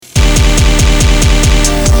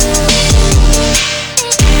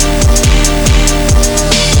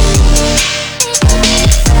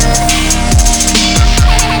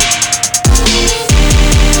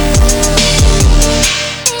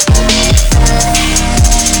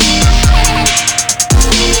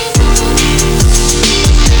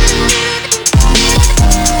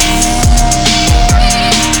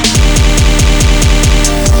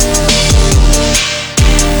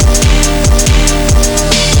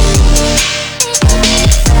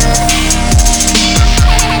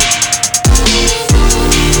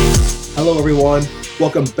Hello, everyone.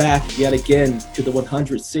 Welcome back yet again to the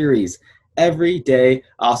 100 series, Everyday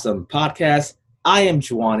Awesome podcast. I am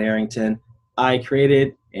Juwan Arrington. I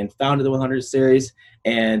created and founded the 100 series.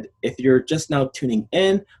 And if you're just now tuning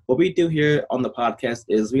in, what we do here on the podcast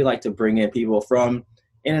is we like to bring in people from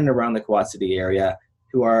in and around the Quad City area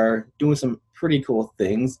who are doing some pretty cool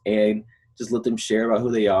things and just let them share about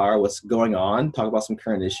who they are, what's going on, talk about some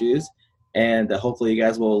current issues, and hopefully you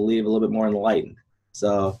guys will leave a little bit more enlightened.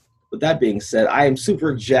 So with that being said, I am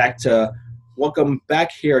super jacked to welcome back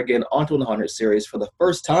here again onto the 100 series for the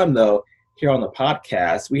first time, though, here on the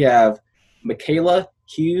podcast. We have Michaela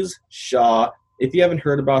Hughes Shaw. If you haven't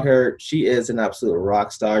heard about her, she is an absolute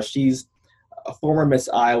rock star. She's a former Miss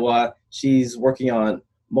Iowa. She's working on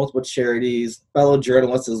multiple charities, fellow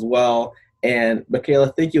journalist as well. And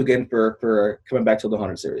Michaela, thank you again for coming back to the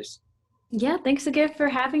 100 series. Yeah, thanks again for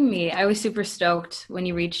having me. I was super stoked when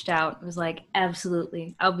you reached out. I was like,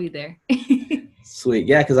 absolutely, I'll be there. Sweet.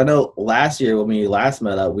 Yeah, because I know last year when we last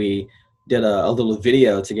met up, we did a little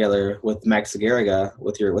video together with Max Sagariga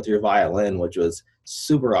with your violin, which was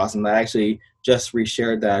super awesome. I actually just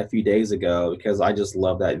reshared that a few days ago because I just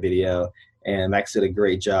love that video, and Max did a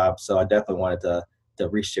great job. So I definitely wanted to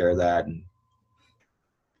reshare that.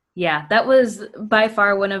 Yeah, that was by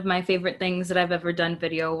far one of my favorite things that I've ever done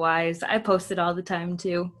video-wise. I post it all the time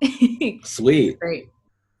too. Sweet. Great.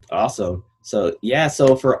 Awesome. So yeah,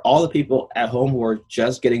 so for all the people at home who are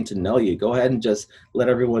just getting to know you, go ahead and just let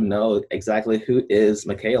everyone know exactly who is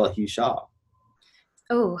Michaela Hughes Shaw.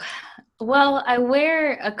 Oh, well, I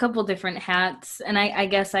wear a couple different hats, and I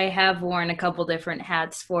guess I have worn a couple different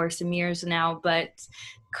hats for some years now, but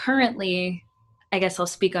currently, I guess I'll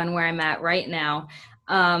speak on where I'm at right now.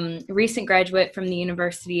 Recent graduate from the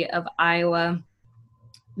University of Iowa,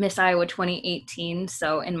 Miss Iowa 2018.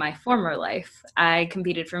 So in my former life, I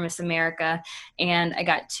competed for Miss America, and I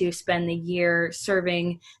got to spend the year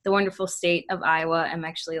serving the wonderful state of Iowa. I'm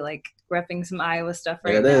actually like repping some Iowa stuff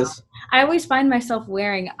right now. There it is. I always find myself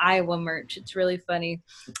wearing Iowa merch. It's really funny.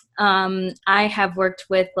 I have worked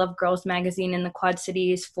with Love Girls magazine in the Quad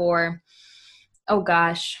Cities for, oh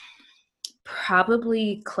gosh,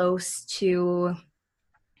 probably close to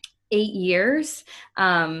 8 years,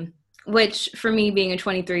 which for me being a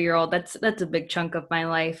 23-year-old, that's a big chunk of my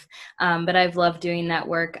life. But I've loved doing that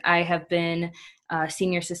work. I have been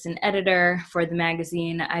senior assistant editor for the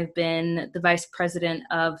magazine. I've been the vice president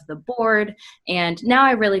of the board, and now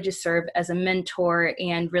I really just serve as a mentor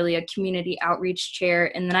and really a community outreach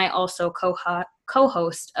chair. And then I also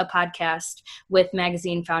co-host a podcast with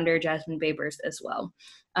magazine founder Jasmine Babers as well.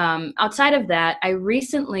 Outside of that, I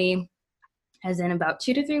recently, as in about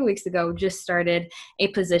 2 to 3 weeks ago, just started a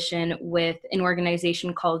position with an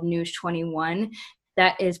organization called News 21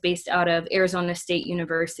 that is based out of Arizona State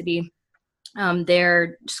University,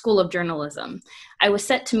 their School of Journalism. I was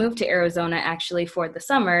set to move to Arizona actually for the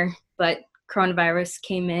summer, but coronavirus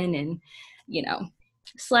came in and,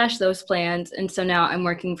 slashed those plans. And so now I'm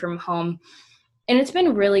working from home. And it's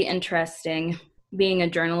been really interesting being a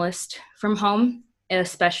journalist from home,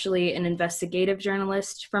 especially an investigative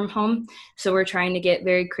journalist from home. So we're trying to get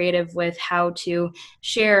very creative with how to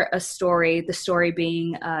share a story, the story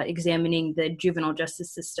being examining the juvenile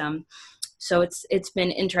justice system. So it's been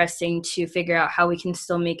interesting to figure out how we can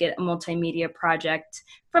still make it a multimedia project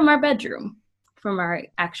from our bedroom, from our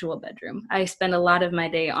actual bedroom. I spend a lot of my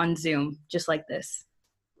day on Zoom, just like this.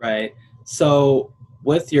 Right. So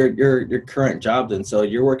with your current job then, so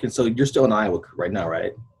you're you're still in Iowa right now,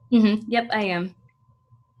 right? Mm-hmm. Yep, I am.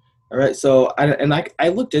 All right, so I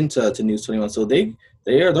looked into News 21. So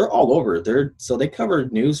they're all over. They cover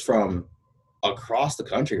news from across the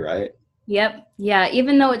country, right? Yep. Yeah.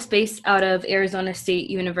 Even though it's based out of Arizona State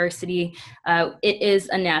University, it is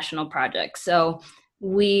a national project. So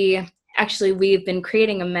we've been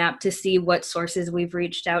creating a map to see what sources we've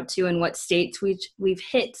reached out to and what states we've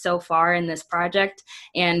hit so far in this project.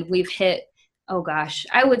 And we've hit, oh gosh,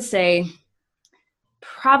 I would say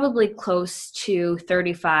probably close to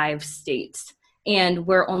 35 states. And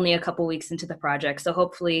we're only a couple weeks into the project. So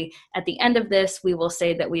hopefully at the end of this, we will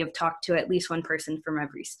say that we have talked to at least one person from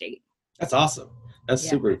every state. That's awesome. That's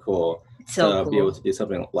super cool So to be able to do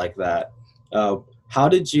something like that. How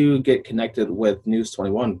did you get connected with News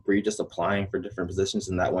 21? Were you just applying for different positions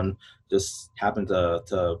and that one just happened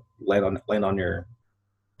to land on your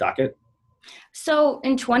docket? So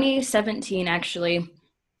in 2017, actually,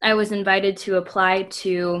 I was invited to apply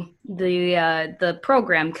to the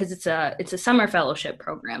program because it's a summer fellowship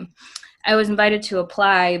program. I was invited to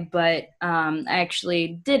apply, but I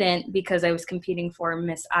actually didn't because I was competing for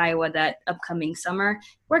Miss Iowa that upcoming summer.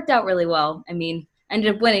 Worked out really well. I mean, I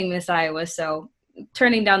ended up winning Miss Iowa, so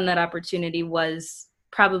turning down that opportunity was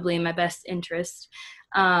probably in my best interest.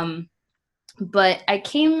 But I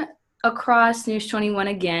came across News 21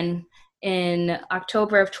 again in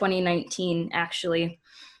October of 2019, actually.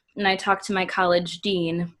 And I talked to my college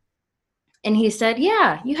dean, and he said,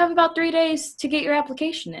 yeah, you have about 3 days to get your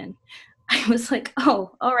application in. I was like,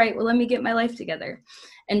 oh, all right, well, let me get my life together.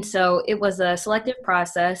 And so it was a selective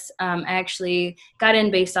process. I actually got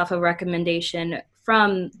in based off a recommendation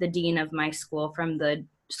from the dean of my school, from the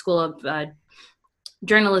School of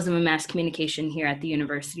Journalism and Mass Communication here at the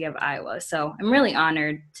University of Iowa. So I'm really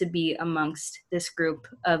honored to be amongst this group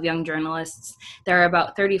of young journalists. There are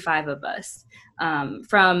about 35 of us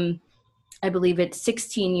from, I believe it's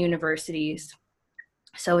 16 universities.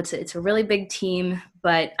 So it's a really big team,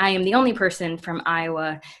 but I am the only person from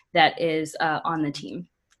Iowa that is on the team.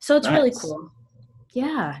 So it's really Nice. cool.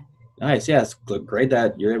 Yeah. Nice. Yeah, it's great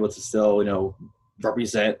that you're able to still,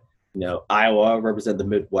 represent, Iowa, represent the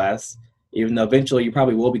Midwest, even though eventually you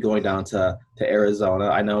probably will be going down to Arizona.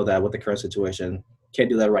 I know that with the current situation, can't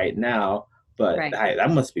do that right now, but Right. hey,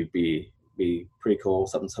 that must be pretty cool,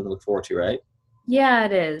 something to look forward to, right? Yeah,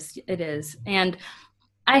 it is. It is. And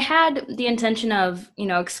I had the intention of,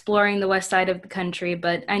 exploring the west side of the country,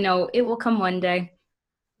 but I know it will come one day.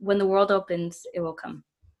 When the world opens, it will come.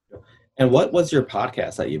 And what was your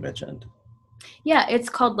podcast that you mentioned? Yeah, it's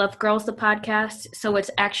called Love Girls, the podcast. So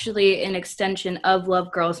it's actually an extension of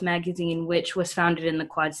Love Girls magazine, which was founded in the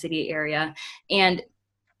Quad City area. And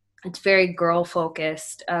it's very girl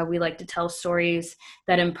focused. We like to tell stories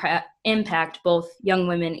that impact both young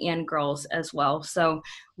women and girls as well. So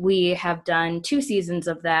we have done 2 seasons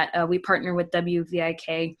of that. We partner with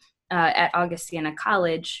WVIK at Augustana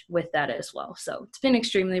College with that as well. So it's been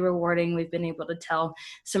extremely rewarding. We've been able to tell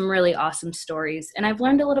some really awesome stories. And I've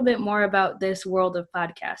learned a little bit more about this world of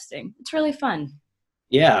podcasting. It's really fun.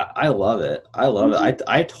 Yeah, I love it. I love Mhm. it.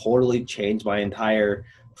 I totally changed my entire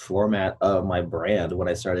format of my brand when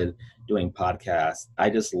I started doing podcasts. I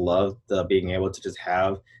just love the being able to just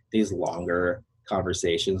have these longer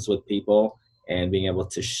conversations with people and being able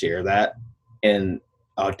to share that in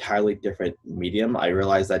a entirely different medium. I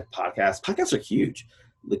realized that podcasts are huge.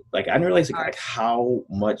 Like I didn't realize like how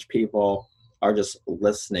much people are just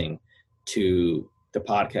listening to the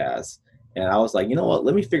podcast, and I was like, you know what?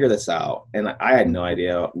 Let me figure this out. And I had no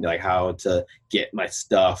idea like how to get my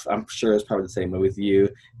stuff. I'm sure it's probably the same way with you.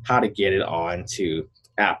 How to get it on to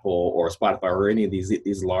Apple or Spotify or any of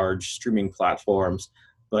these large streaming platforms.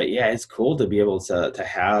 But yeah, it's cool to be able to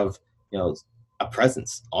have a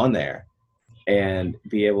presence on there and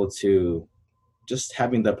be able to just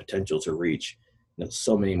having the potential to reach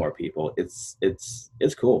so many more people. It's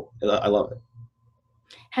cool. I love it.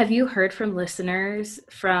 Have you heard from listeners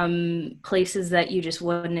from places that you just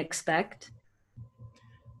wouldn't expect?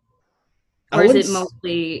 I Or is wouldn't. it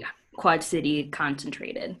mostly Quad City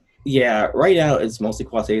concentrated? Yeah, right now it's mostly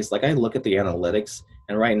Quad Cities. Like I look at the analytics,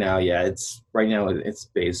 and right now it's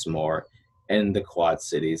based more in the Quad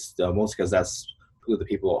Cities, mostly because that's who the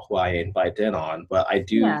people who I invite in on. But I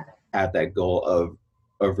do Yeah. have that goal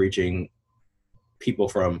of reaching people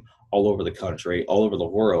from all over the country, all over the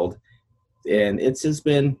world, and it's just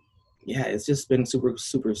been super,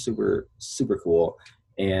 super, super, super cool.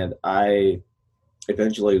 And I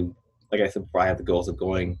eventually, like I said before, I have the goals of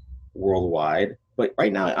going worldwide. But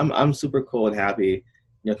right now, I'm super cool and happy,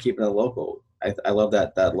 keeping it local. I love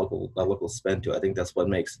that local spin to it. I think that's what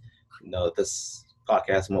makes this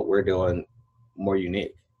podcast and what we're doing more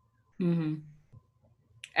unique. Hmm.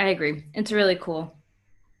 I agree. It's really cool.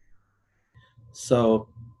 So,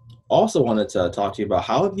 also wanted to talk to you about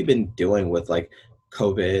how have you been doing with like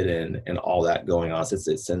COVID and all that going on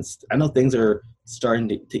since I know things are starting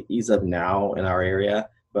to ease up now in our area,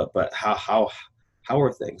 but how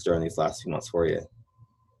are things during these last few months for you?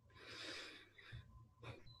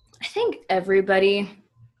 I think everybody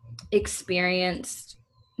experienced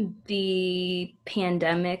the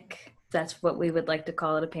pandemic. That's what we would like to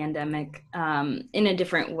call it, a pandemic, in a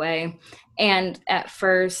different way. And at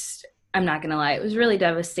first, I'm not going to lie, it was really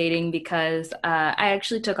devastating because I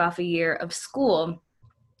actually took off a year of school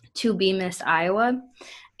to be Miss Iowa.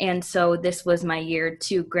 And so this was my year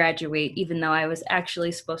to graduate, even though I was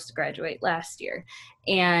actually supposed to graduate last year.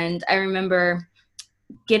 And I remember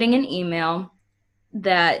getting an email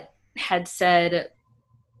that had said,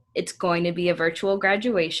 it's going to be a virtual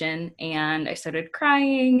graduation. And I started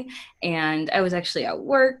crying. And I was actually at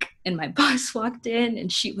work, and my boss walked in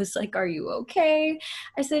and she was like, are you okay?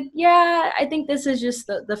 I said, yeah, I think this is just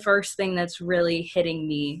the first thing that's really hitting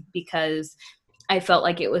me, because I felt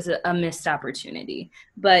like it was a missed opportunity.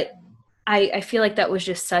 But I feel like that was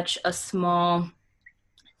just such a small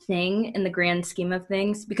thing in the grand scheme of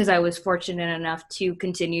things, because I was fortunate enough to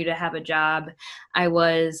continue to have a job. I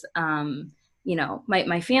was,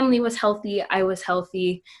 my family was healthy. I was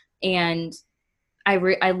healthy. And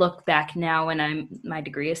I look back now, and my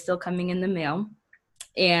degree is still coming in the mail.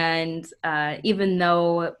 And even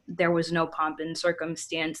though there was no pomp and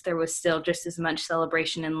circumstance, there was still just as much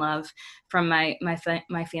celebration and love from my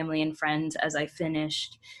family and friends as I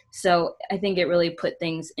finished. So I think it really put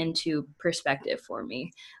things into perspective for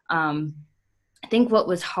me. I think what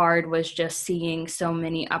was hard was just seeing so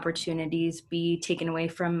many opportunities be taken away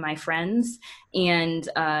from my friends. And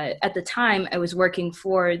at the time, I was working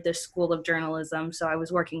for the School of Journalism, so I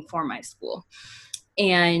was working for my school.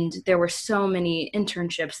 And there were so many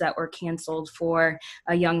internships that were canceled for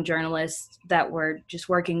a young journalist that were just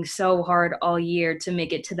working so hard all year to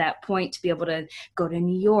make it to that point, to be able to go to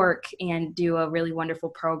New York and do a really wonderful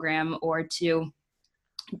program, or to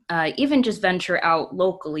even just venture out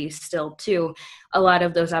locally still too. A lot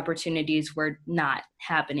of those opportunities were not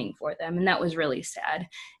happening for them, and that was really sad.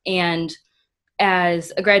 And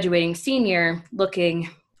as a graduating senior, looking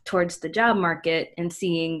towards the job market and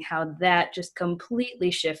seeing how that just completely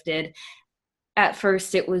shifted, at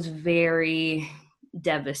first it was very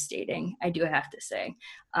devastating, I do have to say.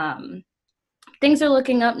 Things are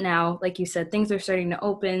looking up now. Like you said, things are starting to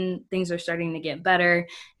open, things are starting to get better,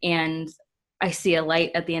 and I see a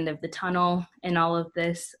light at the end of the tunnel in all of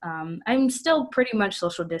this. I'm still pretty much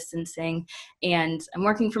social distancing, and I'm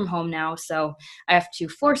working from home now, so I have to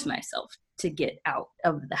force myself to get out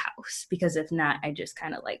of the house, because if not, I just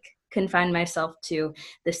kind of like confine myself to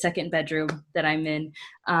the second bedroom that I'm in.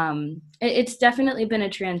 It's definitely been a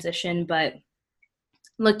transition, but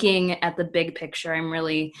looking at the big picture, I'm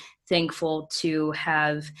really thankful to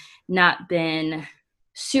have not been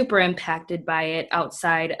super impacted by it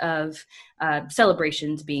outside of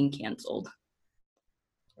celebrations being canceled.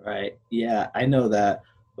 Right. Yeah, I know that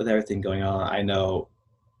with everything going on, I know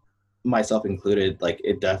myself included, like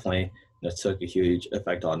it definitely took a huge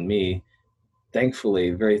effect on me.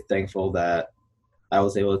 Thankfully, very thankful that I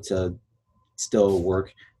was able to still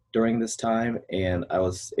work during this time, and I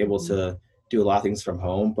was able to do a lot of things from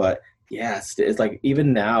home. But yeah, it's like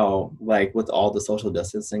even now, like with all the social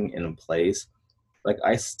distancing in place, like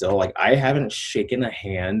I still like I haven't shaken a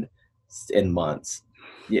hand in months.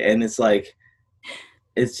 Yeah, and it's like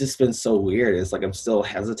it's just been so weird. It's like I'm still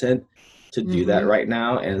hesitant to do that Mm-hmm. right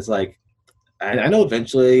now, and it's like I know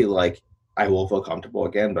eventually like I will feel comfortable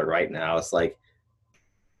again, but right now it's like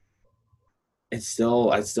it's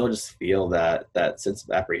still I still just feel that sense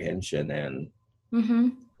of apprehension Mm-hmm.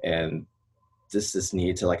 and just this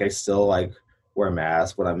need to like I still like wear a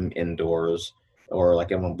mask when I'm indoors or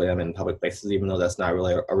like when I'm in public places, even though that's not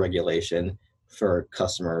really a regulation for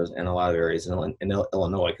customers in a lot of areas in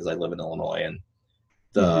Illinois, because I live in Illinois, and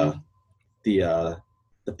the Mm-hmm. the uh,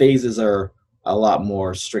 the phases are a lot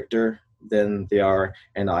more stricter than they are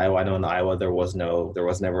in Iowa. I know in Iowa there was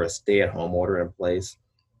never a stay at home order in place.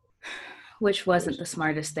 Which wasn't Which, the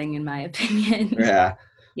smartest thing in my opinion. yeah,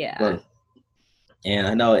 Yeah. but and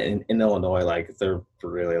I know in Illinois, like they're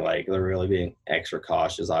really being extra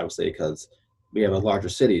cautious, obviously, because we have a larger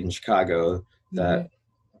city in Chicago Mm-hmm. that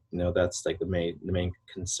that's like the main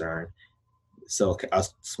concern. So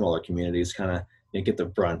us smaller communities kind of get the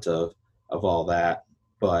brunt of all that.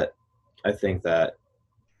 But I think that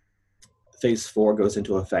phase 4 goes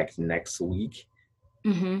into effect next week,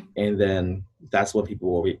 Mm-hmm. and then that's when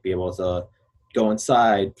people will be able to go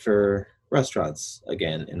inside for restaurants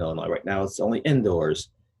again in Illinois. Right now, it's only indoors,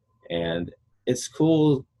 and it's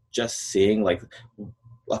cool just seeing like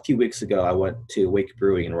a few weeks ago I went to Wake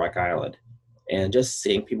Brewing in Rock Island, and just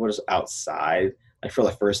seeing people just outside like for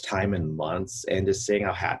the first time in months, and just seeing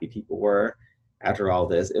how happy people were after all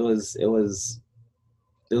this, it was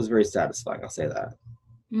very satisfying, I'll say that.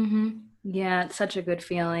 Mm-hmm. Yeah, it's such a good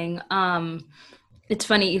feeling. It's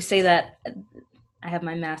funny you say that. I have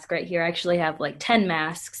my mask right here. I actually have like 10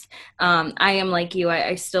 masks. I am like you.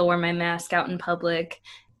 I still wear my mask out in public.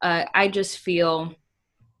 I just feel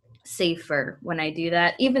safer when I do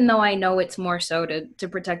that, even though I know it's more so to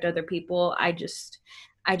protect other people. I just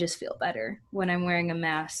feel better when I'm wearing a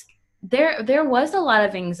mask. There was a lot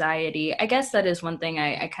of anxiety. I guess that is one thing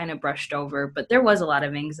I kind of brushed over, but there was a lot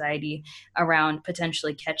of anxiety around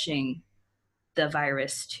potentially catching the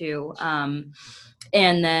virus too.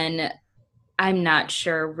 And then I'm not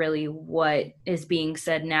sure really what is being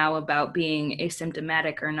said now about being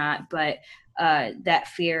asymptomatic or not, but that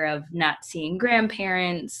fear of not seeing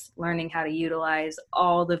grandparents, learning how to utilize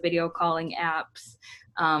all the video calling apps,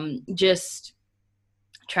 just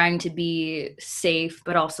trying to be safe,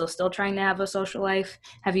 but also still trying to have a social life.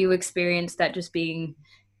 Have you experienced that, just being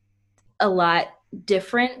a lot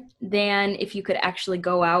different than if you could actually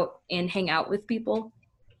go out and hang out with people?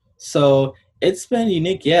 So it's been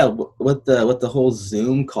unique, yeah, with the whole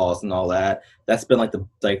Zoom calls and all that. That's been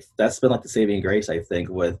that's been like the saving grace, I think,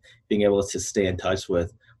 with being able to stay in touch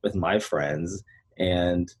with my friends.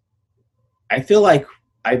 And I feel like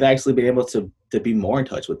I've actually been able to be more in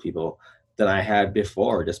touch with people than I had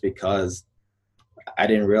before, just because I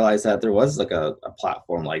didn't realize that there was like a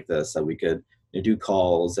platform like this that we could, do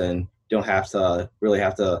calls and don't have to really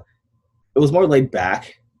have to. It was more laid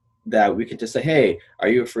back that we could just say, hey, are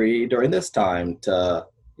you free during this time to,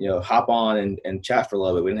 hop on and chat for a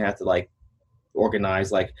little bit. We didn't have to like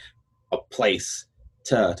organize like a place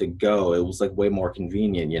to go. It was like way more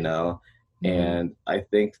convenient. Mm-hmm. And I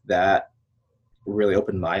think that really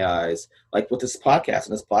opened my eyes. Like with this podcast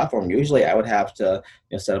and this platform, usually I would have to,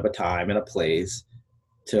 set up a time and a place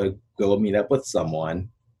to go meet up with someone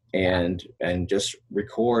Yeah. and just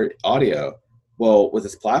record audio. Well, with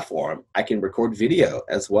this platform, I can record video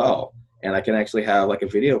as well, and I can actually have like a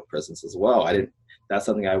video presence as well. I didn't. That's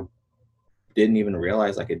something I didn't even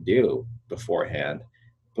realize I could do beforehand.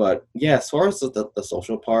 But yeah, as far as the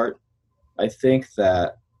social part, I think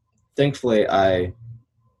that thankfully I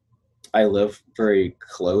live very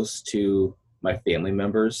close to my family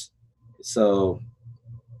members, so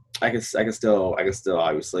I can still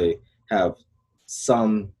obviously have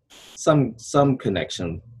some some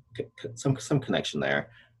connection, some connection there.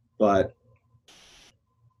 But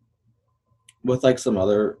with like some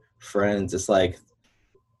other friends, it's like,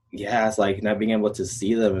 yeah, it's like not being able to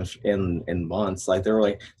see them in months. Like there were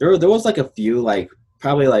like there was like a few, like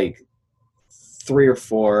probably like three or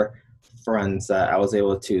four friends that I was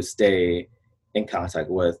able to stay in contact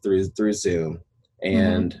with through Zoom, Mm-hmm.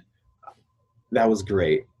 and that was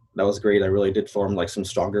great. That was great. I really did form like some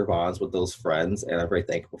stronger bonds with those friends, and I'm very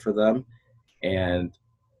thankful for them. And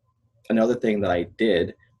another thing that I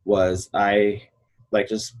did was I like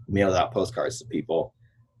just mailed out postcards to people,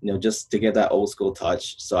 just to get that old school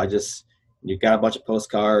touch. So I just, you got a bunch of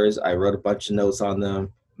postcards. I wrote a bunch of notes on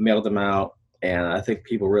them, mailed them out, and I think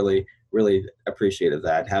people really appreciated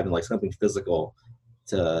that, having like something physical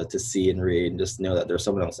to see and read, and just know that there's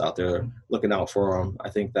someone else out there looking out for them. I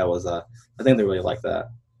think they really like that.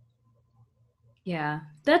 Yeah,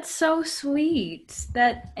 that's so sweet.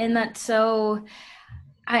 That's so,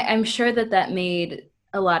 I'm sure that that made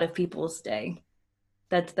a lot of people's day.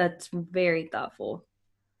 That's very thoughtful.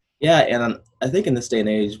 Yeah, and I think in this day and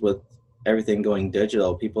age, with everything going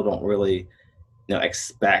digital, people don't really,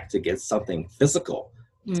 expect to get something physical.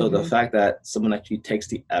 So the Mm-hmm. fact that someone actually takes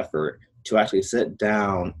the effort to actually sit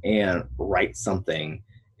down and write something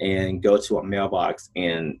and go to a mailbox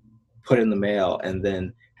and put in the mail and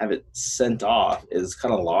then have it sent off is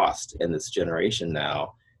kind of lost in this generation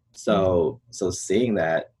now. Mm-hmm. So seeing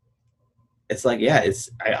that, it's like, yeah,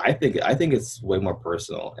 I think it's way more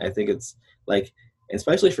personal. I think it's like,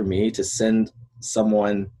 especially for me to send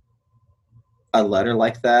someone a letter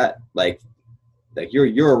like that, like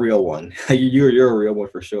you're a real one. You're a real one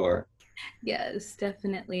for sure. Yes,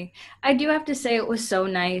 definitely. I do have to say it was so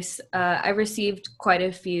nice. I received quite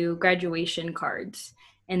a few graduation cards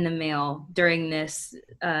in the mail during this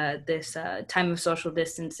time of social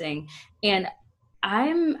distancing, and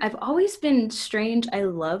I've always been strange. I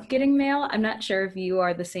love getting mail. I'm not sure if you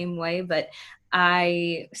are the same way, but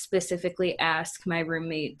I specifically ask my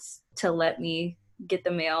roommates to let me get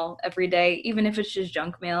the mail every day, even if it's just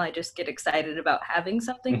junk mail. I just get excited about having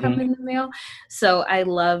something come Hmm. in the mail. So I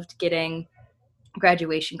loved getting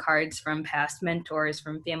graduation cards from past mentors,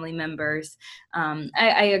 from family members.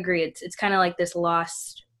 I agree. It's kind of like this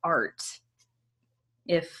lost art,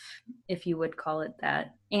 if you would call it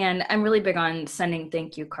that. And I'm really big on sending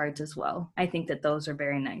thank you cards as well. I think that those are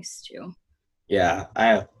very nice too. Yeah, I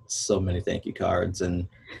have so many thank you cards, and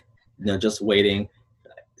just waiting.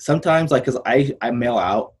 Sometimes, like, cause I mail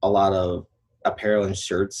out a lot of apparel and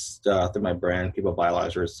shirts through my brand, People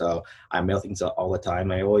Biological. So I mail things out all the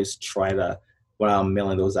time. I always try to, when I'm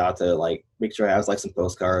mailing those out, to like make sure I have like some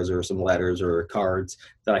postcards or some letters or cards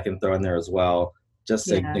that I can throw in there as well, just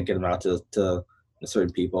to Yeah. get them out to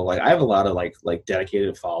certain people. Like I have a lot of like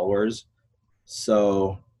dedicated followers,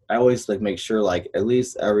 so I always like make sure like at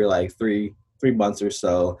least every like three months or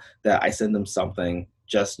so that I send them something,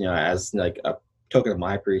 just as like a token of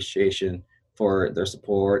my appreciation for their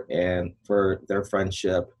support and for their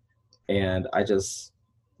friendship. And I just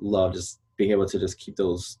love just being able to just keep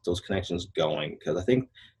those connections going, because I think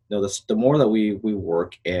the more that we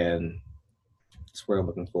work and it's where I'm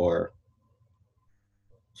looking for,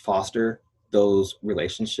 foster those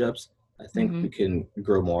relationships, I think we Hmm. can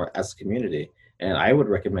grow more as a community. And I would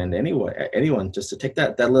recommend anyone just to take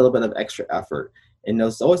that little bit of extra effort. And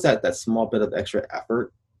there's always that small bit of extra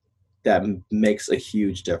effort that makes a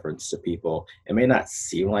huge difference to people. It may not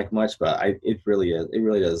seem like much, but it really is. It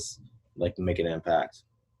really does like make an impact.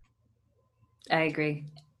 I agree.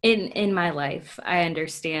 In my life, I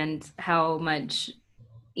understand how much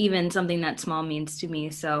even something that small means to me.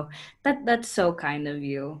 So that's so kind of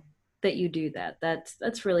you that you do that.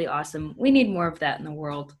 That's really awesome. We need more of that in the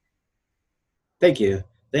world. Thank you.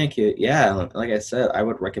 Thank you. Yeah, like I said, I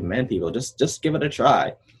would recommend people just give it a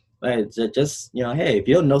try. Like, just hey, if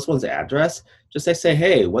you don't know someone's address, just say,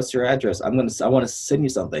 hey, what's your address? I want to send you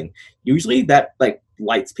something. Usually that like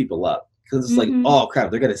lights people up because it's like, Mm-hmm. oh crap,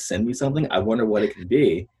 they're gonna send me something. I wonder what it can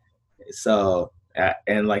be. So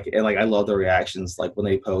and like I love the reactions like when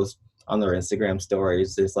they post on their Instagram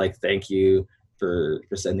stories. It's like, thank you for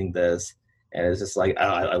sending this, and it's just like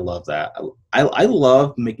I love that. I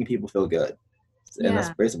love making people feel good, and that's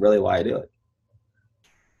Yeah, basically really why I do it.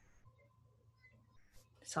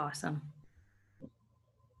 it's awesome.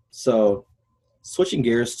 So, switching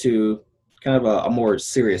gears to kind of a more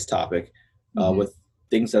serious topic, Mm-hmm. with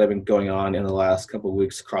things that have been going on in the last couple of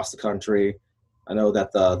weeks across the country. I know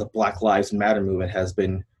that the Black Lives Matter movement has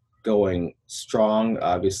been going strong,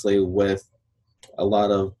 obviously, with a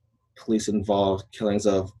lot of police involved killings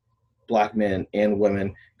of black men and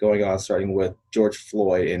women going on, starting with George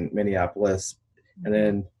Floyd in Minneapolis and Mm-hmm.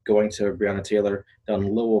 then going to Breonna Taylor down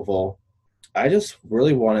in Louisville. I just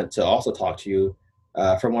really wanted to also talk to you,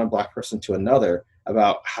 from one black person to another,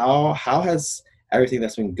 about how has everything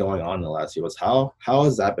that's been going on in the last few months, how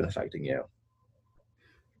has that been affecting you?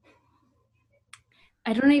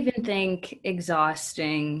 I don't even think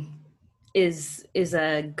exhausting is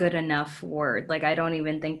a good enough word. Like I don't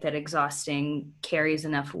even think that exhausting carries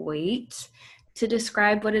enough weight to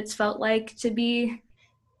describe what it's felt like to be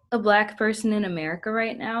a black person in America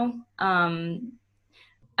right now.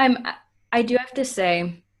 I'm I do have to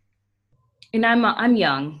say, and I'm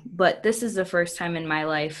young, but this is the first time in my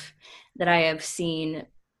life that I have seen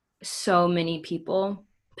so many people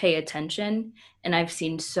pay attention, and I've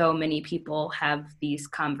seen so many people have these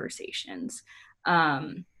conversations.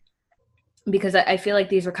 Um, because I feel like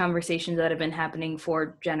these are conversations that have been happening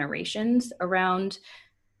for generations around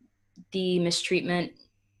the mistreatment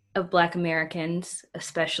of Black Americans,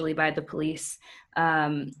 especially by the police.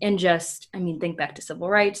 And just, I mean, think back to civil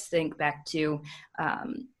rights, think back to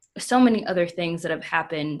so many other things that have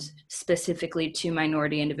happened specifically to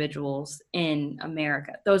minority individuals in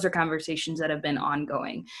America. Those are conversations that have been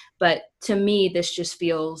ongoing. But to me, this just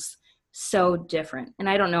feels so different. And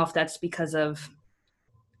I don't know if that's because of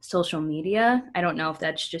social media. I don't know if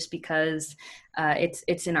that's just because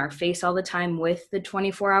it's in our face all the time with the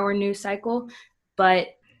 24-hour news cycle, but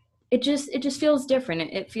it just feels different.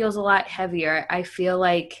 It feels a lot heavier. I feel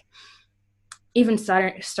like even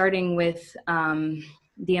starting with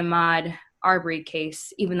the Ahmaud Arbery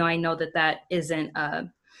case, even though I know that that isn't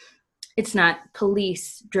it's not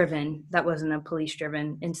police driven. That wasn't a police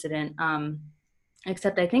driven incident.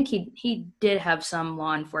 Except I think he did have some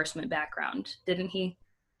law enforcement background, didn't he?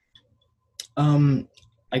 um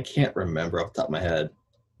I can't remember off the top of my head.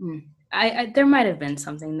 Hmm. I there might have been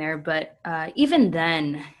something there, but even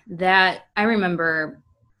then, that I remember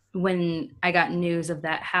when I got news of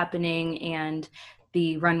that happening and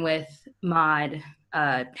the Run with Mod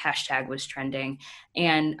hashtag was trending,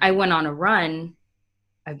 and I went on a run.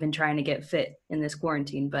 I've been trying to get fit in this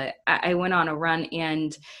quarantine, but I went on a run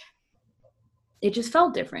and it just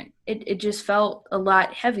felt different. It just felt a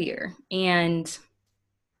lot heavier, and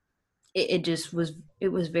it just was it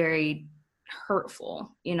was very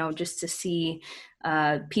hurtful, just to see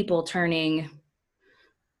people turning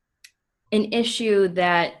an issue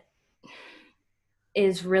that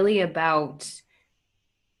is really about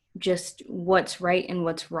just what's right and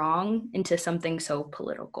what's wrong into something so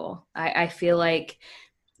political. I feel like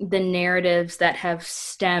the narratives that have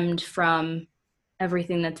stemmed from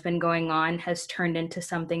everything that's been going on has turned into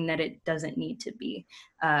something that it doesn't need to be.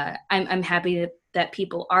 I'm happy that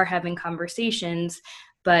people are having conversations,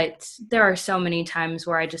 but there are so many times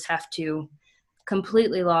where I just have to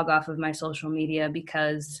completely log off of my social media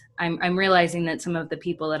because I'm realizing that some of the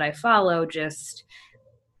people that I follow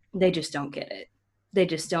they just don't get it. They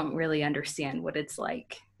just don't really understand what it's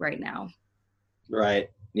like right now. Right.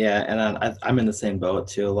 Yeah, and I'm in the same boat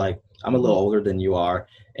too. Like I'm a little Mhm. older than you are,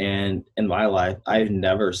 and in my life, I've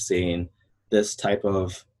never seen this type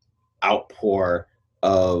of outpour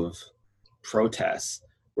of protests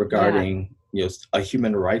Yeah, regarding a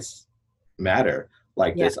human rights matter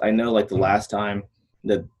like yeah. this. I know like the last time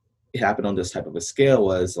that it happened on this type of a scale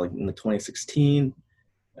was like in the 2016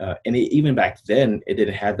 Even back then, it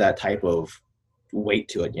didn't have that type of weight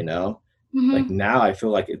to it, you know? Like Hmm. now I feel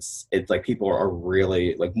like it's like people are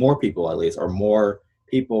really like more people at least, or more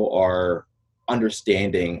people are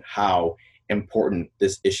understanding how important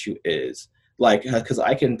this issue is. Like, because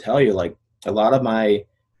I can tell you, like, a lot of my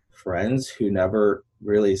friends who never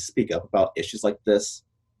really speak up about issues like this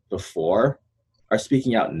before are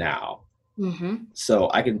speaking out now. Hmm. So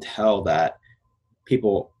I can tell that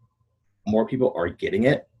people, more people are getting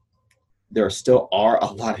it. There still are a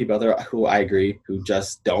lot of people out there who I agree who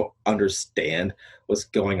just don't understand what's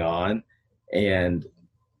going on, and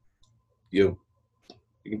you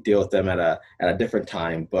you can deal with them at a different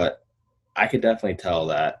time. But I can definitely tell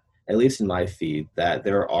that, at least in my feed, that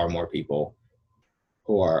there are more people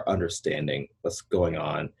who are understanding what's going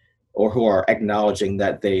on, or who are acknowledging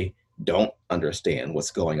that they don't understand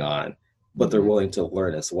what's going on, but they're Hmm. willing to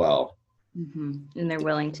learn as well. Hmm. And they're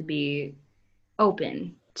willing to be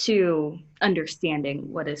open to understanding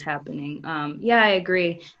what is happening. Yeah, I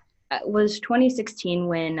agree. Was 2016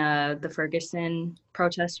 when the Ferguson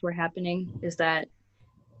protests were happening? Is that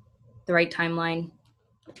the right timeline?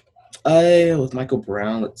 I with Michael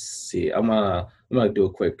Brown. Let's see. I'm gonna do a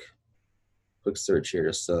quick search here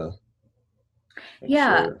just to make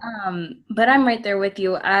Yeah, sure. but I'm right there with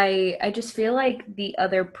you. I just feel like the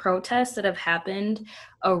other protests that have happened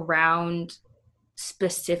around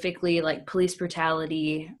specifically like police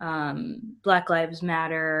brutality, Black Lives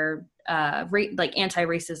Matter, like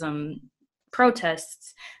anti-racism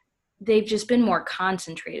protests, they've just been more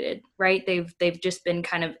concentrated, right? They've just been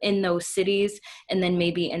kind of in those cities, and then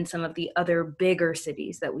maybe in some of the other bigger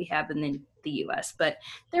cities that we have in the US. But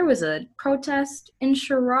there was a protest in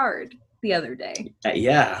Sherrard the other day.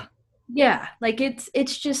 Yeah, Yeah, like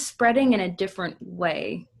it's just spreading in a different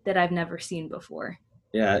way that I've never seen before.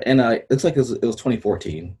 yeah, and it looks like it was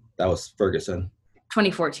 2014. That was Ferguson.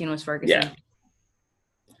 2014 was Yeah, Ferguson.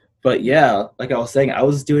 but yeah, like I was saying, I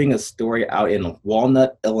was doing a story out in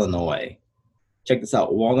Walnut, Illinois. Check this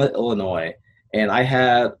out, Walnut, Illinois, and I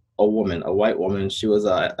had a woman, a white woman. She was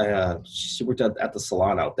she worked at the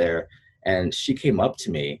salon out there, and she came up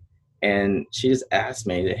to me, and she just asked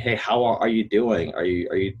me, "Hey, how are you doing? Are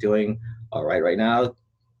you doing all right now?"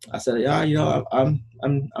 I said, "Yeah, you know,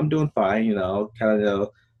 I'm doing fine. You know, kind of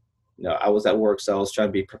you know, I was at work, so I was trying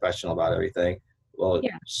to be professional about everything." Well,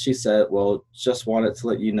 Yeah. she said, "Well, just wanted to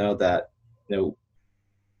let you know that you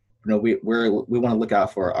know, we want to look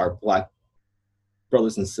out for our black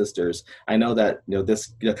brothers and sisters. I know that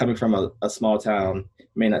this coming from a small town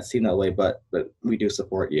may not seem that way, but we do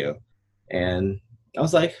support you." And I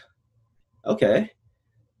was like, okay.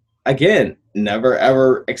 Again, never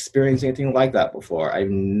ever experienced anything like that before. I've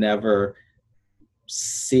never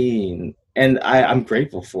seen, and I'm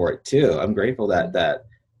grateful for it too. I'm grateful that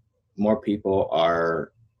more people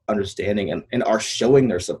are understanding and are showing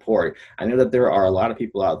their support. I know that there are a lot of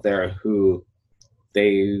people out there who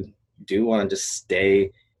they do want to just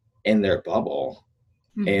stay in their bubble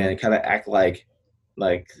Hmm. and kind of act like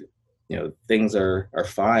things are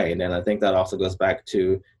fine. And I think that also goes back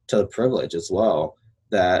to the privilege as well,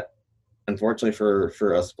 that unfortunately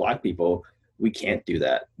for us black people, we can't do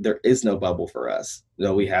that. There is no bubble for us.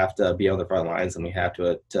 We have to be on the front lines, and we have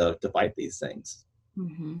to fight these things.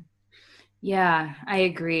 Hmm. Yeah, I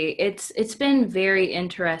agree. It's been very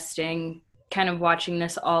interesting kind of watching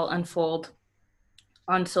this all unfold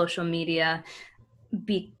on social media,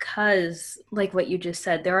 because like what you just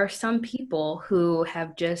said, there are some people who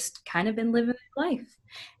have just kind of been living their life,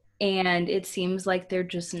 and it seems like they're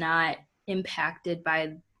just not impacted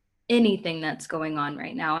by anything that's going on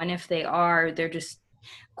right now. And if they are, they're just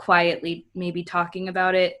quietly maybe talking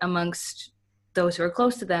about it amongst those who are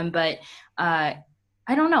close to them. But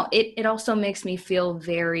I don't know. It also makes me feel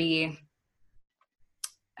very,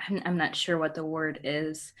 I'm not sure what the word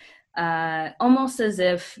is, almost as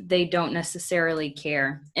if they don't necessarily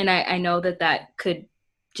care. And I know that that could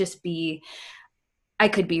just be, I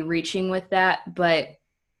could be reaching with that, but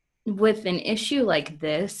with an issue like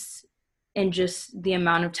this, and just the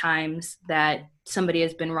amount of times that somebody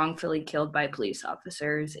has been wrongfully killed by police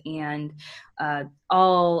officers, and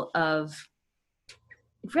all of,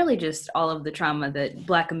 really just all of the trauma that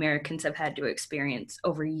Black Americans have had to experience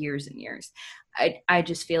over years and years. I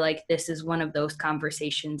just feel like this is one of those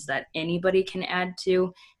conversations that anybody can add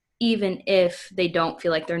to, even if they don't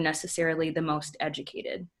feel like they're necessarily the most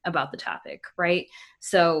educated about the topic, right?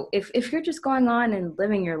 So if you're just going on and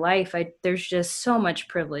living your life, there's just so much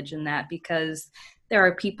privilege in that, because there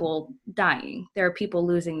are people dying. There are people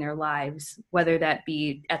losing their lives, whether that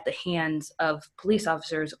be at the hands of police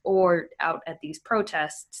officers or out at these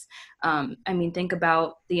protests. I mean, think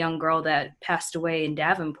about the young girl that passed away in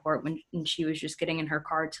Davenport when she was just getting in her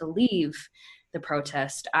car to leave the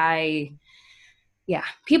protest. Yeah,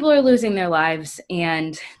 people are losing their lives,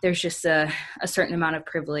 and there's just a certain amount of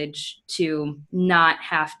privilege to not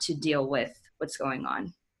have to deal with what's going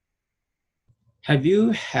on. Have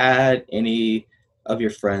you had any of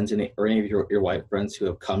your friends or any of your white friends who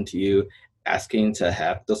have come to you asking to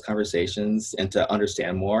have those conversations and to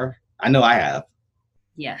understand more? I know I have.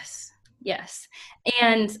 Yes.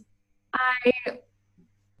 And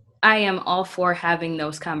I am all for having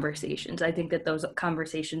those conversations. I think that those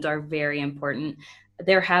conversations are very important.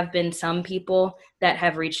 There have been some people that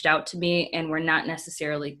have reached out to me and we're not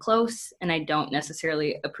necessarily close, and I don't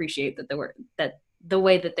necessarily appreciate that the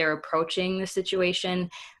way that they're approaching the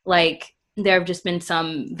situation. Like, there have just been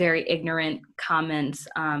some very ignorant comments.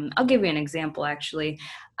 I'll give you an example, actually.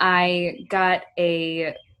 I got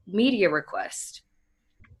a media request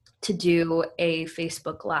to do a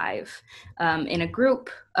Facebook Live in a group.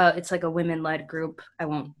 It's like a women-led group. I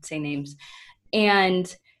won't say names.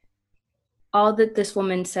 And all that this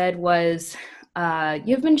woman said was,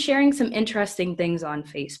 you've been sharing some interesting things on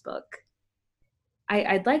Facebook.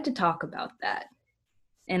 I'd like to talk about that.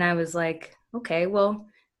 And I was like, okay, well,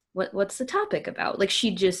 what's the topic about? Like,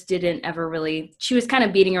 she just didn't ever really, she was kind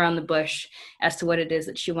of beating around the bush as to what it is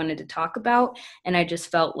that she wanted to talk about. And I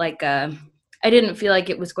just felt like, I didn't feel like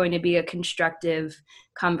it was going to be a constructive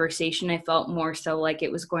conversation. I felt more so like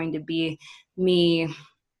it was going to be me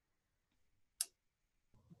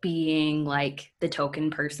being like the token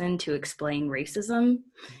person to explain racism.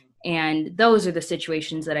 And those are the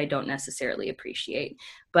situations that I don't necessarily appreciate.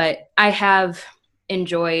 But I have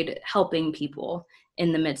enjoyed helping people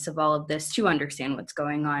in the midst of all of this to understand what's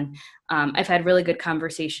going on. I've had really good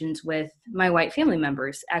conversations with my white family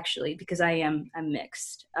members, actually, because I'm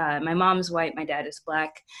mixed. My mom's white, my dad is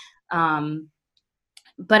Black.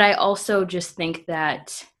 But I also just think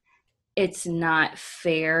that it's not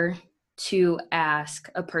fair to ask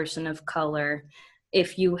a person of color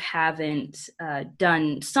if you haven't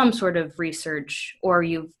done some sort of research, or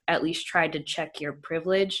you've at least tried to check your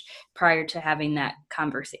privilege prior to having that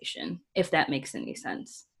conversation, if that makes any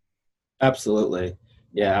sense. Absolutely.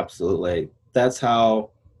 Yeah, absolutely. That's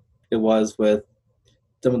how it was with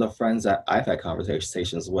some of the friends that I've had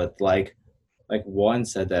conversations with. Like one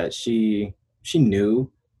said that she knew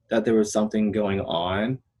that there was something going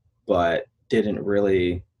on, but didn't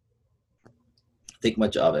really think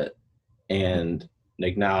much of it. And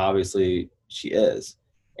like now, obviously, she is.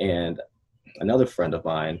 And another friend of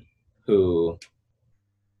mine who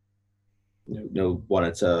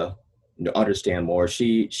wanted to understand more.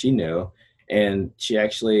 She knew, and she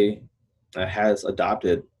actually has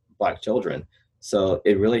adopted Black children. So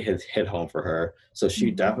it really hit home for her. So she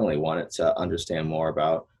definitely wanted to understand more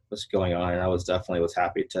about what's going on, and I was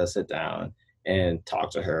happy to sit down and talk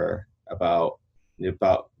to her about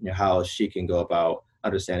how she can go about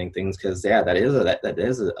understanding things, because that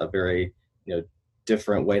is a very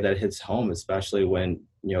different way that hits home, especially when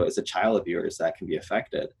it's a child of yours that can be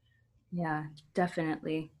affected. Yeah,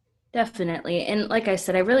 definitely. Definitely. And like I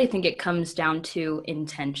said, I really think it comes down to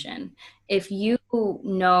intention. If you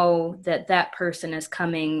know that that person is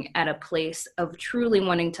coming at a place of truly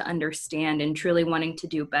wanting to understand and truly wanting to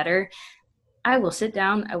do better, I will sit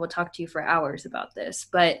down, I will talk to you for hours about this.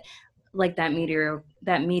 But like that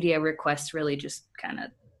media request really just kind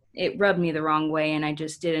of, it rubbed me the wrong way, and I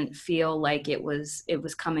just didn't feel like it was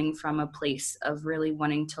coming from a place of really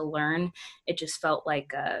wanting to learn. It just felt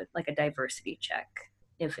like a diversity check,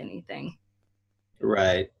 if anything.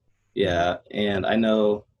 Right. Yeah. And I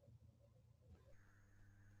know,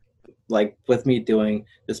 like with me doing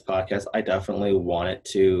this podcast, I definitely wanted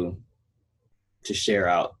to share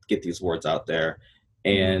out, get these words out there.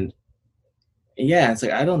 And yeah, it's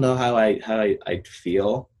like I don't know I'd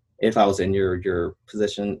feel if I was in your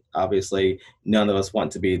position. Obviously, none of us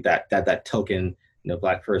want to be that token,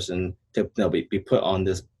 Black person to be put on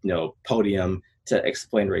this podium to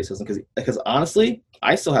explain racism, because honestly,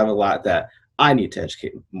 I still have a lot that I need to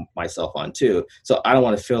educate myself on too. So I don't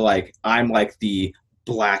want to feel like I'm like the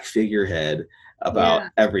Black figurehead about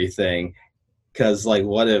everything, because like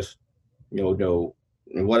what if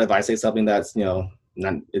what if I say something that's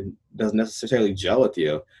not, it doesn't necessarily gel with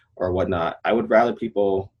you or whatnot. I would rather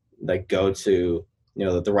people like go to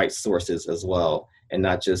the right sources as well, and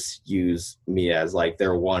not just use me as like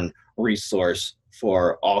their one resource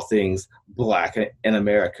for all things Black in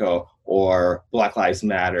America or Black Lives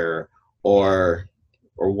Matter or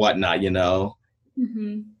whatnot.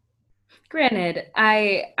 Hmm. Granted,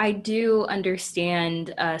 I do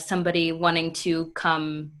understand somebody wanting to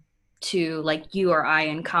come to like you or I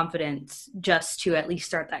in confidence just to at least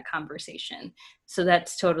start that conversation. So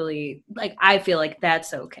that's totally like I feel like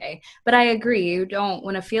that's okay. But I agree, you don't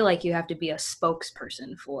want to feel like you have to be a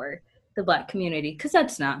spokesperson for the Black community because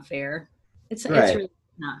that's not fair. It's Right. really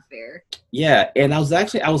not fair. Yeah, and I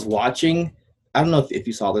was watching. I don't know if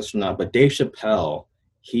you saw this or not, but Dave Chappelle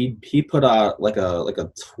he put out like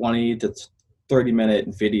a 20 to 30 minute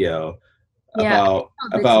video Yeah, I saw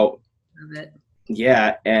bits about of it.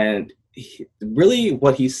 yeah, and really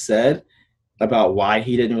what he said about why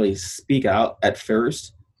he didn't really speak out at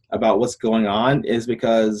first about what's going on is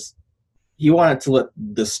because he wanted to let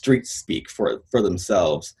the streets speak for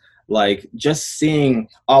themselves. Like just seeing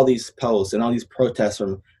all these posts and all these protests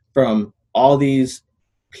from all these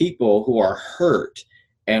people who are hurt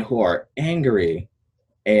and who are angry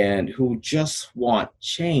and who just want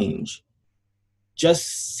change.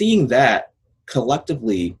 Just seeing that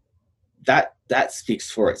collectively, that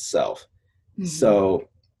speaks for itself. Hmm. So,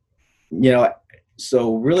 you know,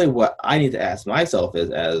 so really what I need to ask myself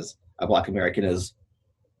is as a Black American is,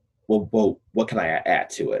 well, what can I add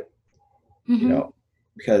to it? You Hmm. know,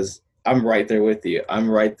 because I'm right there with you. I'm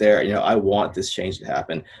right there. You know, I want this change to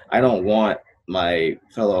happen. I don't want my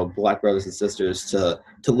fellow Black brothers and sisters to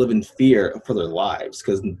live in fear for their lives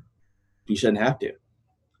because you shouldn't have to.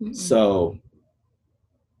 Hmm. So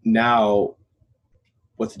now,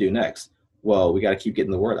 what to do next? Well, we got to keep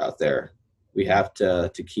getting the word out there. We have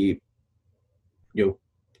to keep you know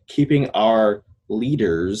keeping our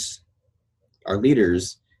leaders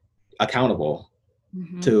accountable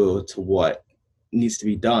Hmm. to what needs to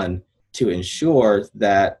be done to ensure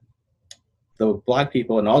that the Black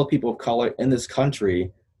people and all the people of color in this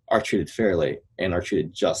country are treated fairly and are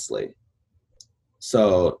treated justly.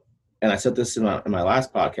 So, and I said this in my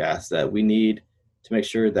last podcast that we need to make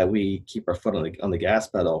sure that we keep our foot on the gas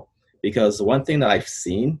pedal because the one thing that I've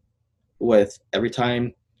seen with every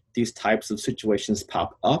time these types of situations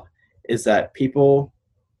pop up is that people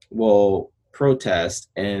will protest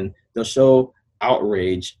and they'll show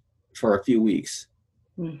outrage for a few weeks.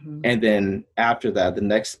 Hmm. And then after that, the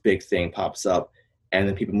next big thing pops up, and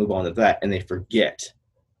then people move on to that and they forget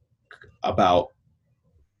about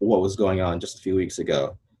what was going on just a few weeks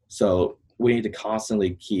ago. So we need to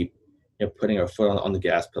constantly keep putting our foot on the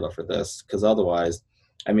gas pedal for this because otherwise,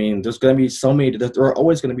 I mean, there's going to be so many, there are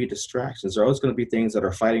always going to be distractions. There are always going to be things that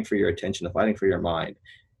are fighting for your attention, fighting for your mind.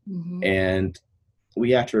 Hmm. And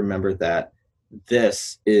we have to remember that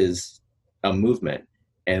this is a movement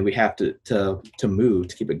and we have to move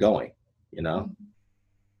to keep it going, you know?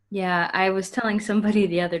 Yeah, I was telling somebody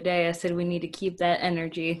the other day, I said we need to keep that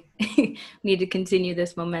energy. We need to continue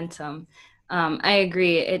this momentum. I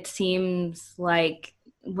agree. It seems like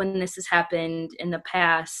when this has happened in the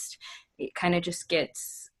past, it kind of just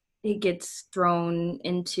gets thrown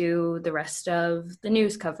into the rest of the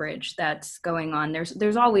news coverage that's going on.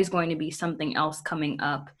 There's always going to be something else coming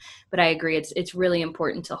up, but I agree. It's really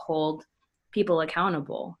important to hold people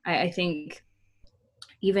accountable. I think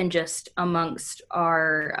even just amongst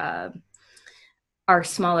our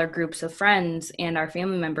smaller groups of friends and our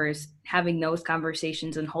family members, having those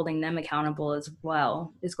conversations and holding them accountable as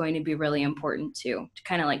well is going to be really important too, to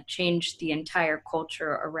kind of like change the entire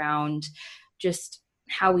culture around just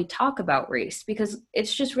how we talk about race, because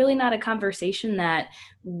it's just really not a conversation that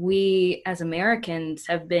we as Americans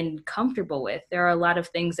have been comfortable with. There are a lot of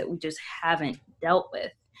things that we just haven't dealt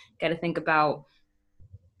with. Got to think about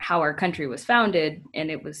how our country was founded, and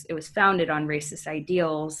it was founded on racist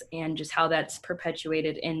ideals, and just how that's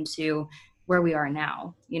perpetuated into where we are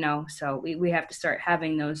now, so we have to start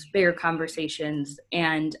having those bigger conversations,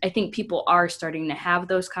 and I think people are starting to have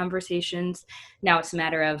those conversations. Now it's a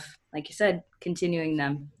matter of, like you said, continuing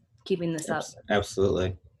them, keeping this up.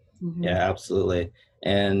 Absolutely. Yeah, Hmm. absolutely.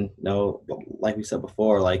 And no, like we said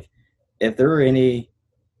before, like if there are any,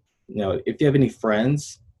 if you have any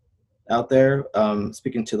friends out there,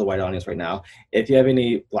 speaking to the white audience right now, if you have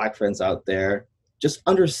any Black friends out there, just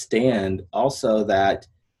understand also that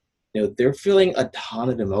they're feeling a ton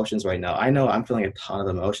of emotions right now. I know I'm feeling a ton of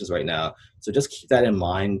emotions right now. So just keep that in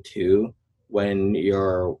mind too when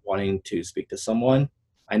you're wanting to speak to someone.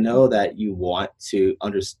 I know that you want to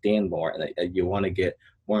understand more and that you want to get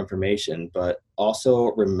more information, but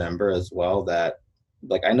also remember as well that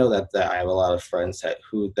like I know that I have a lot of friends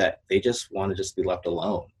that they just want to just be left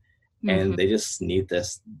alone and Hmm. they just need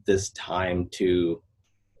this time to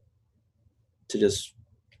just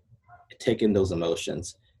take in those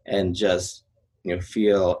emotions and just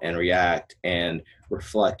feel and react and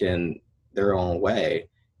reflect in their own way.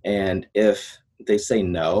 And if they say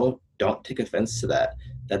no, don't take offense to that.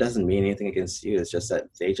 That doesn't mean anything against you. It's just that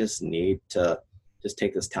they just need to just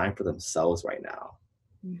take this time for themselves right now.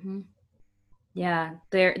 Mm-hmm. Yeah,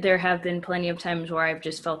 there have been plenty of times where I've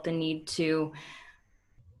just felt the need to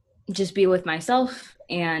just be with myself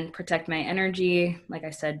and protect my energy. Like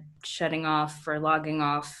I said, shutting off or logging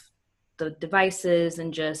off the devices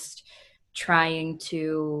and just trying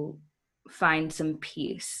to find some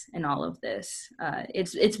peace in all of this.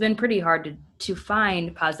 It's been pretty hard to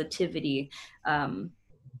find positivity in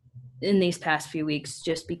these past few weeks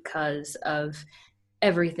just because of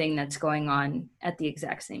everything that's going on at the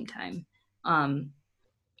exact same time. Um,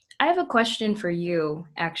 I have a question for you,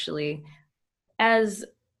 actually. As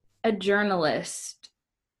a journalist,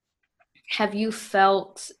 have you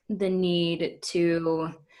felt the need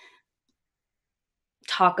to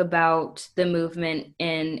talk about the movement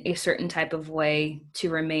in a certain type of way to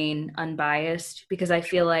remain unbiased? Because I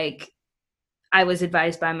feel like I was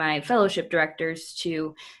advised by my fellowship directors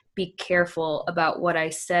to be careful about what I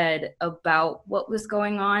said about what was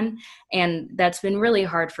going on. And that's been really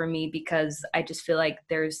hard for me because I just feel like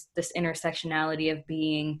there's this intersectionality of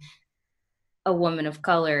being a woman of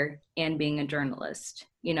color and being a journalist,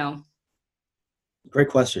 you know? Great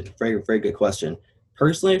question. Very, very good question.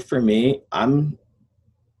 Personally, for me, I'm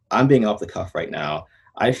being off the cuff right now.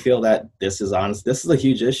 I feel that this is honest. This is a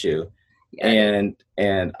huge issue, Yeah, it is.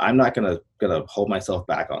 and I'm not gonna hold myself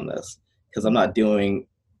back on this because I'm not doing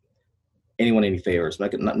anyone any favors. I'm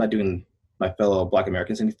not doing my fellow Black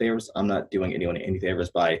Americans any favors. I'm not doing anyone any favors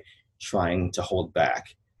by trying to hold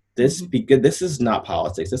back. Mm-hmm. This is not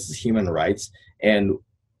politics. This is human rights, and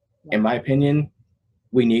in Yeah. my opinion,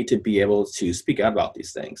 we need to be able to speak out about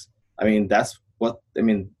these things. I mean, that's what I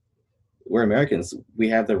mean. We're Americans. We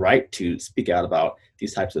have the right to speak out about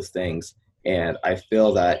these types of things. And I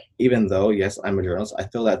feel that even though, yes, I'm a journalist, I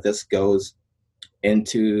feel that this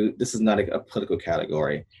is not a political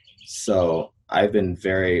category. So I've been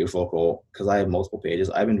very vocal because I have multiple pages.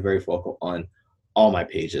 I've been very vocal on all my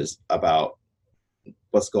pages about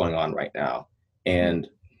what's going on right now. And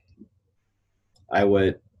I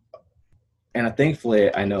would, and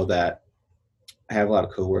thankfully, I know that I have a lot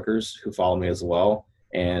of coworkers who follow me as well,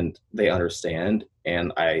 and they understand,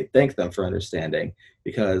 and I thank them for understanding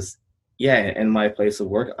because, yeah, in my place of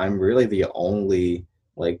work, I'm really the only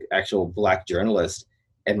like actual Black journalist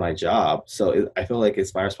in my job, so I feel like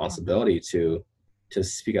it's my responsibility to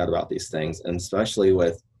speak out about these things, and especially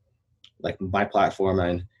with like my platform,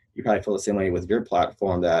 and you probably feel the same way with your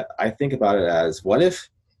platform. That I think about it as what if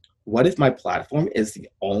my platform is the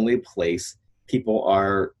only place people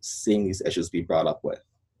are seeing these issues be brought up with,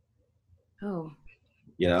 Oh,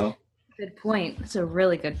 you know? good point. That's a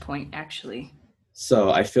really good point, actually.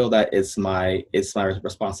 So I feel that it's my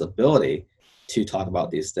responsibility to talk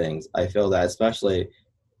about these things. I feel that especially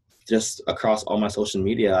just across all my social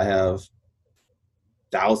media, I have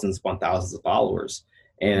thousands upon thousands of followers.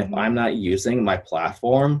 And if Mm-hmm. I'm not using my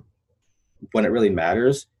platform when it really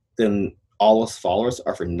matters, then all those followers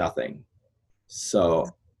are for nothing. So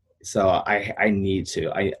I need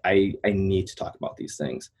to I need to talk about these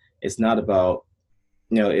things. It's not about,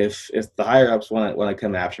 if the higher ups want to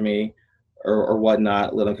come after me or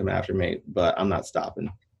whatnot, let them come after me. But I'm not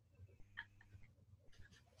stopping.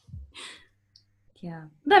 Yeah,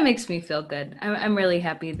 that makes me feel good. I'm really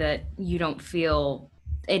happy that you don't feel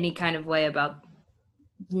any kind of way about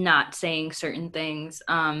not saying certain things.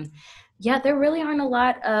 Yeah, there really aren't a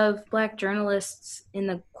lot of Black journalists in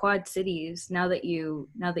the Quad Cities now that you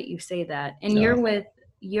say that. And No.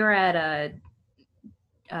 you're at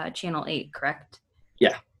Channel 8, correct?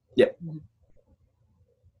 Yeah. Yep.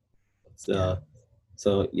 Yeah.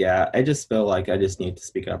 So yeah, I just feel like I just need to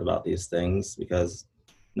speak out about these things because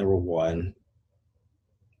number one,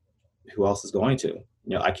 who else is going to?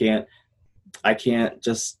 I can't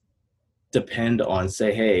just depend on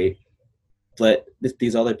say, hey, let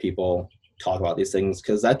these other people talk about these things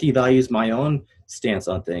because that devalues my own stance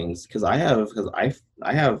on things because I have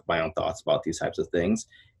my own thoughts about these types of things,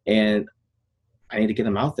 and I need to get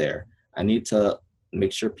them out there. I need to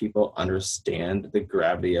make sure people understand the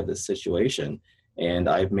gravity of this situation, and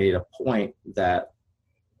I've made a point that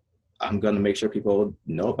I'm going to make sure people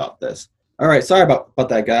know about this. All right, sorry about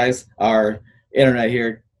that, guys. Our internet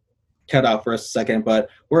here cut out for a second, but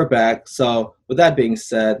we're back. So with that being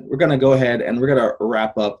said, we're going to go ahead and we're going to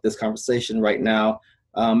wrap up this conversation right now.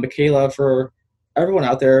 Michaela, for everyone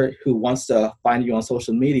out there who wants to find you on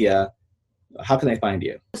social media, how can they find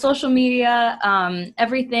you? Social media,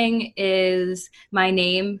 everything is my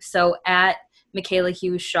name. So at Michaela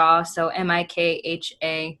Hughes Shaw. So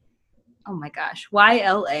Mikha, oh my gosh,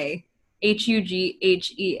 YLA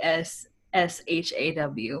HUGHES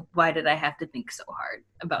Shaw. Why did I have to think so hard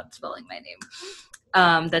about spelling my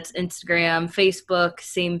name? That's Instagram, Facebook,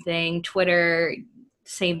 same thing. Twitter,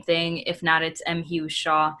 same thing. If not, it's M. Hughes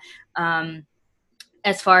Shaw.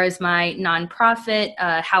 As far as my nonprofit,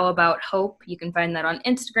 How About Hope, you can find that on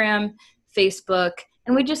Instagram, Facebook,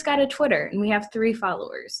 and we just got a Twitter, and we have 3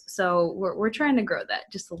 followers. So we're trying to grow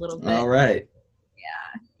that just a little bit. All right.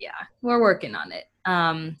 Yeah, we're working on it.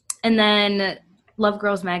 And then Love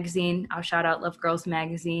Girls Magazine, I'll shout out Love Girls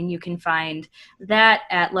Magazine. You can find that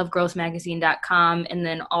at lovegirlsmagazine.com, and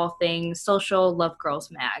then all things social, Love Girls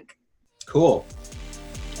Mag. Cool.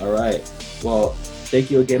 All right. Well, thank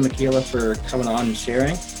you again, Michaela, for coming on and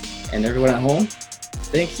sharing. And everyone at home,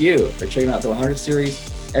 thank you for checking out the 100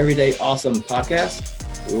 Series Everyday Awesome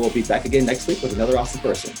podcast. We will be back again next week with another awesome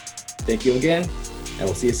person. Thank you again, and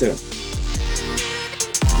we'll see you soon.